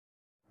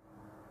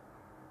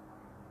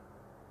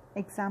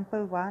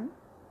Example 1.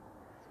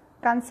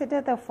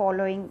 Consider the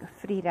following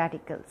free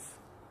radicals.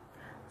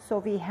 So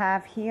we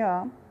have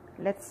here,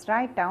 let's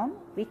write down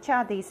which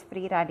are these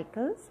free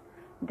radicals.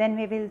 Then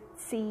we will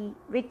see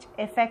which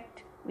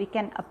effect we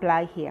can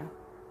apply here.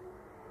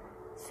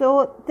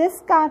 So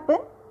this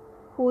carbon,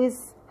 who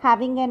is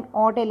having an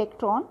odd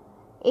electron,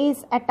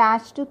 is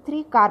attached to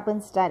 3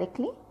 carbons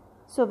directly.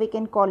 So we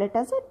can call it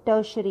as a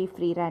tertiary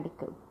free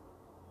radical.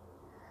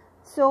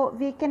 So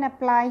we can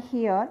apply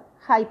here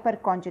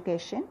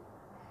hyperconjugation.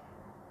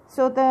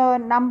 So the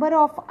number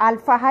of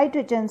alpha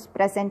hydrogens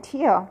present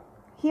here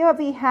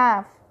we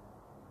have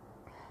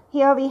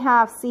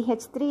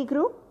CH3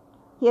 group,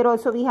 here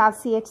also we have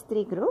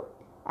CH3 group,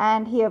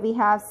 and here we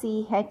have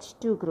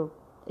CH2 group.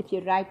 If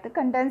you write the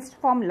condensed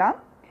formula,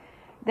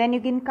 then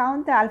you can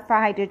count the alpha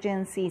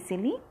hydrogens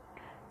easily.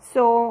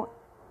 So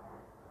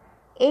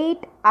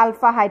 8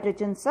 alpha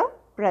hydrogens are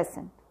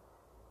present.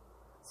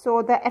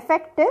 So the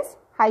effect is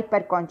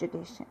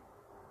hyperconjugation.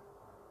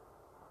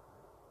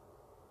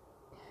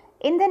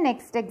 In the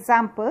next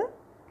example,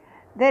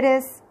 there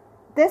is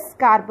this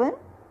carbon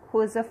who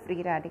is a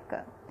free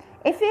radical.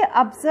 If we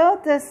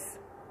observe this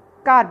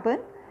carbon,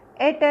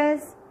 it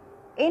is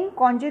in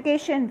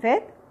conjugation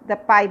with the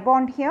pi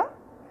bond here.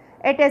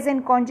 It is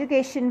in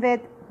conjugation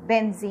with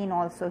benzene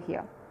also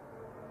here.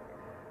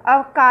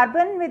 A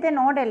carbon with an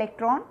odd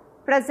electron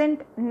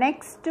present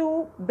next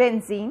to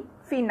benzene,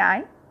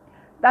 phenyl,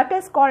 that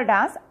is called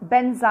as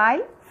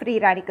benzyl free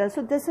radical.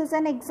 So this is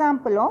an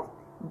example of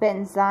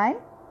benzyl.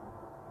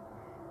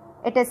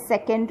 It is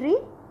secondary,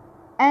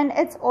 and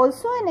it's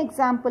also an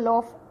example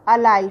of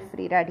allyl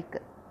free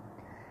radical.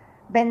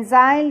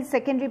 Benzyl,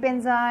 secondary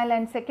benzyl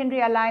and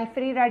secondary allyl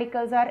free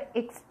radicals are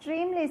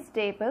extremely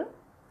stable,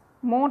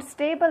 more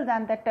stable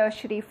than the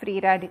tertiary free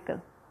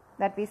radical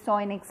that we saw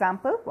in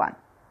example 1.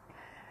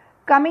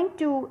 Coming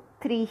to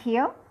 3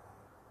 here.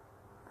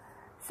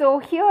 So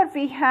here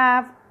we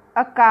have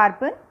a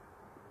carbon,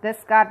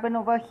 this carbon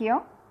over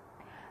here.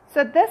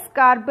 So this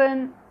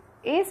carbon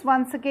is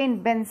once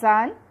again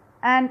benzyl,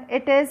 and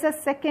it is a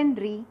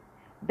secondary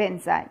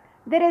benzyl.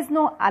 There is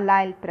no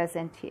allyl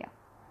present here.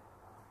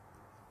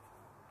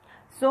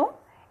 So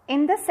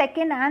in the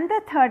second and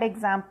the third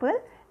example,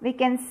 we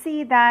can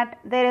see that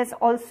there is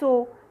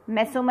also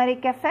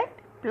mesomeric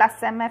effect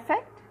plus M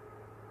effect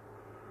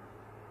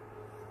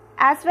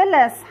as well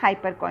as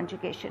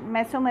hyperconjugation.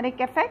 Mesomeric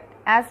effect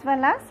as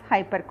well as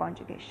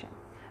hyperconjugation.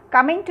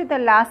 Coming to the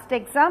last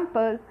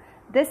example,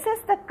 this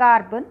is the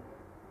carbon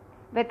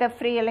with a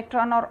free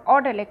electron or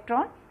odd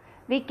electron.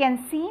 We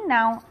can see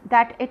now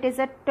that it is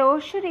a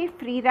tertiary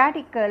free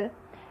radical,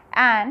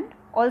 and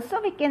also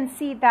we can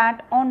see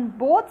that on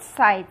both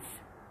sides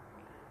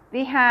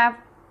we have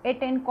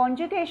it in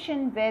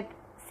conjugation with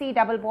C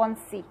double bond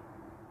C.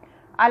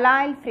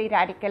 Allyl free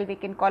radical we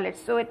can call it.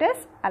 So it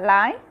is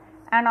allyl,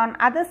 and on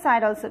other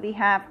side also we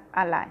have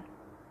allyl.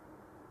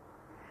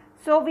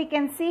 So we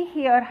can see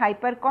here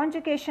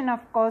hyperconjugation,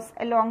 of course,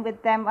 along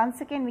with them once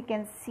again we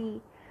can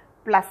see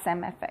plus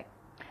M effect.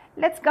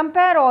 Let's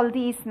compare all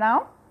these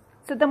now.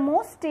 So the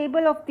most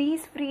stable of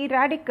these free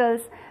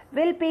radicals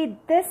will be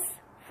this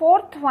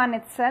fourth one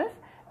itself,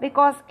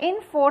 because in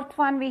fourth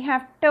one we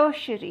have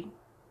tertiary.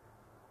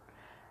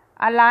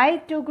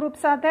 Allyl 2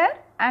 groups are there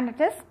and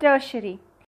it is tertiary.